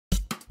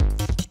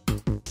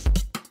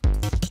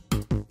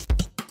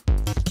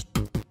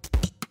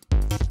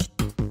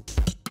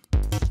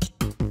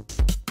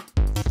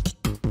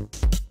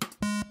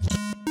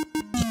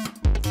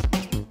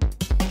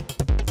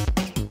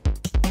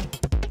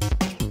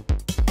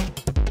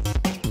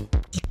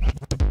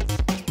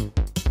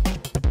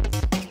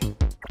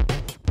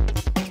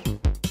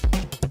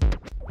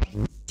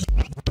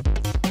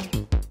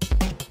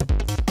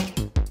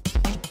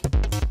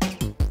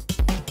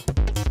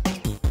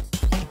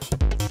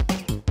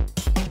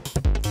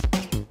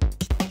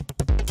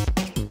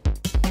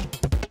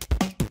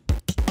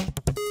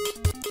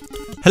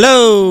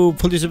Hello,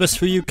 Police of Best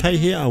for UK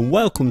here, and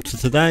welcome to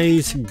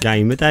today's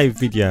Game of Day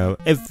video.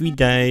 Every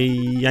day,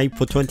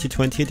 April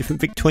 2020, a different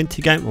VIC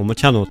 20 game on my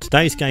channel.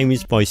 Today's game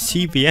is by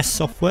CVS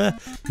Software,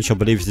 which I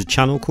believe is a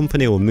channel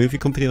company or a movie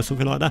company or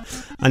something like that,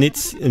 and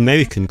it's an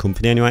American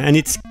company anyway, and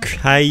it's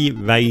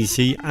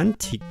Krazy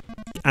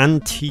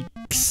Antiks,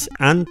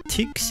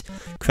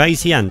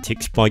 Krazy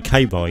Antiks by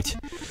k-razy.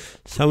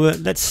 So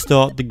let's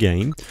start the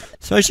game.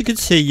 So as you can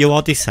see, you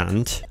are this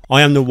hand.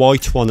 I am the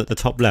white one at the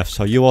top left.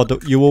 So you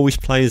always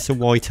play as the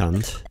white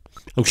hand.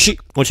 Oh shit!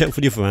 Watch out for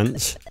the other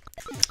hands.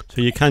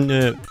 So you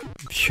can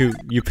shoot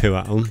your poo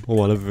at them or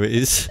whatever it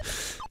is.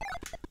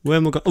 Where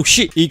am I going? Oh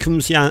shit! Here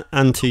comes the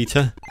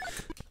anteater.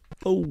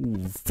 Oh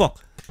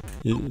fuck!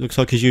 It looks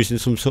like he's using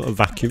some sort of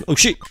vacuum. Oh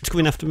shit! It's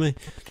coming after me.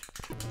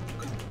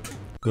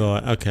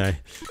 Right. Okay.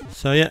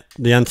 So yeah,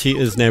 the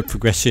anteater's now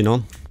progressing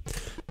on.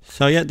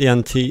 So yeah, the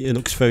anteater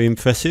looks very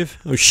impressive.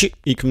 Oh shit,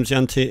 here comes the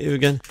anteater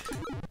again.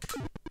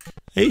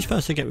 Are you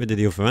supposed to get rid of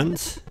the other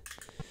ants?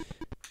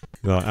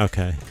 Right,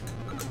 okay.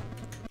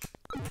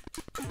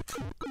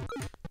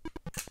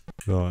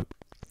 Right.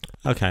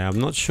 Okay, I'm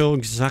not sure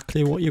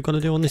exactly what you're going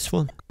to do on this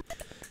one.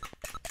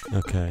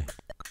 Okay.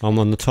 I'm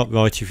on the top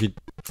right if you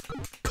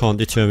can't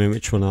determine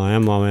which one I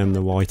am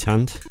the white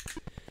hand.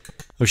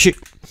 Oh shit!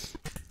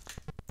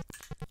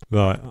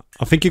 Right,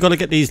 I think you've got to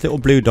get these little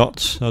blue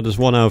dots. Oh, there's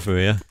one over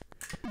here.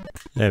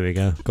 There we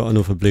go, got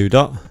another blue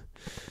dot.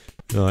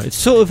 Right, it's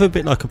sort of a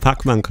bit like a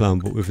Pac-Man clone,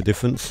 but with a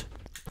difference.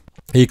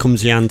 Here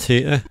comes the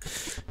anteater,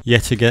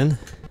 yet again.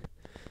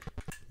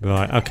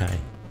 Right, okay.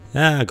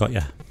 Yeah, I got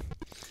you.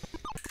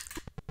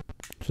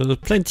 So there's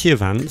plenty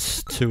of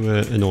ants to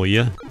annoy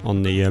you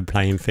on the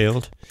playing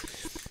field.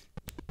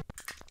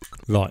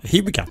 Right,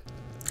 here we go.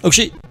 Oh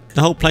shit,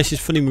 the whole place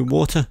is filling with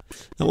water.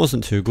 That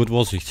wasn't too good,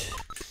 was it?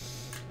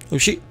 Oh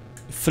shit,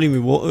 filling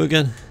with water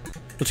again.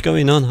 What's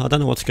going on? I don't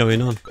know what's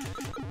going on.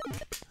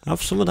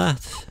 Have some of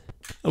that.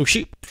 Oh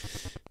shit.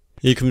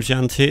 Here comes the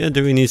anteater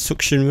doing his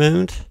suction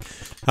round.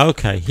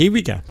 Okay, here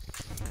we go.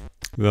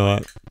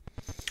 Right.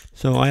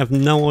 So I have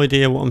no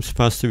idea what I'm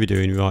supposed to be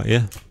doing right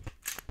here.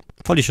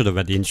 Probably should have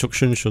read the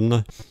instructions,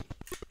 shouldn't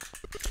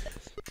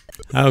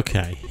I?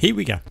 Okay, here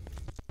we go.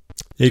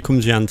 Here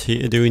comes the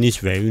anteater doing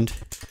his round.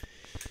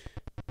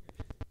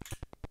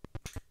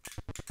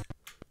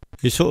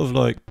 He's sort of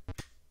like...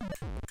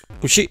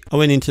 Oh shit, I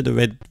went into the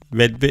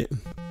red bit.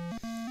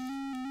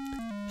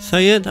 So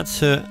yeah,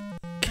 that's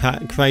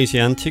Krazy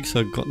Antiks.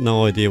 I've got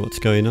no idea what's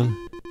going on.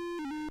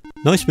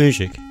 Nice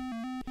music.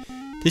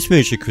 This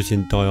music was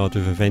in Die Hard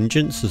with a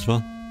Vengeance as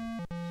well.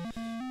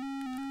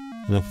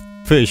 And I'm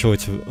pretty sure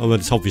it's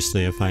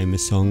obviously a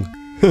famous song.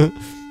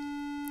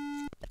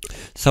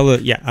 So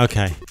yeah,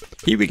 okay.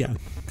 Here we go.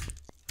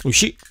 Oh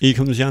shit, here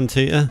comes the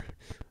anteater.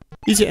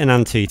 Is it an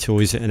anteater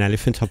or is it an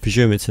elephant? I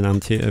presume it's an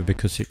anteater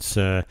because it's...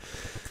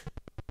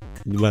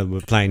 well, we're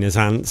playing as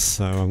ants,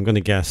 so I'm going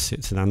to guess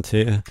it's an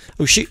anteater.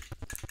 Oh shit!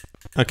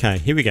 Okay,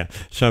 here we go.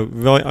 So,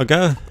 right, I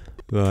go.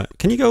 Right,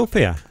 can you go up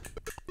here?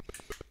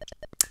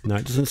 No,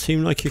 it doesn't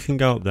seem like you can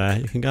go up there.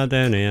 You can go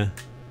down here.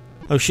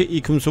 Oh shit,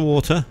 here comes the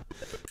water.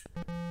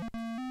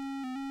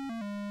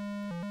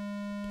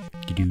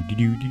 I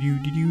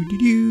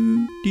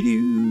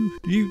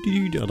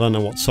don't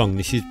know what song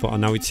this is, but I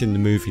know it's in the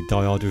movie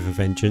Die Hard with a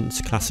Vengeance,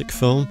 classic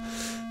film.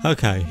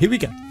 Okay, here we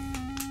go.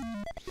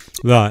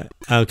 Right,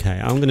 okay,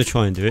 I'm going to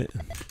try and do it.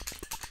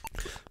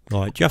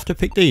 Right, do you have to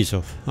pick these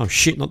up? Oh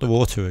shit, not the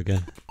water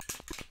again.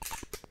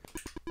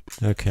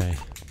 Okay.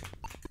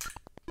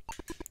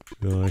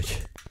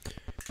 Right.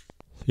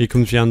 Here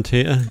comes the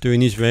anteater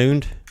doing his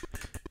round.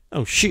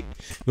 Oh shit.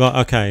 Right,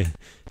 okay.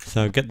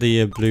 So get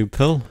the blue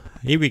pill.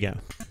 Here we go.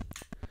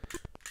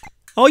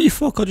 Oh you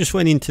fuck, I just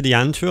went into the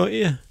ant right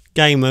here.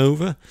 Game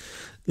over.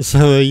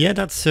 So yeah,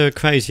 that's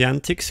Krazy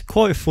Antiks.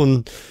 Quite a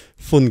fun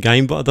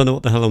game, but I don't know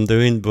what the hell I'm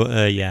doing,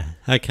 but yeah.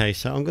 Okay,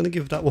 so I'm going to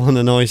give that one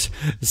a nice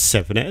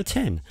 7 out of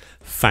 10.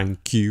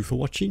 Thank you for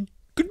watching.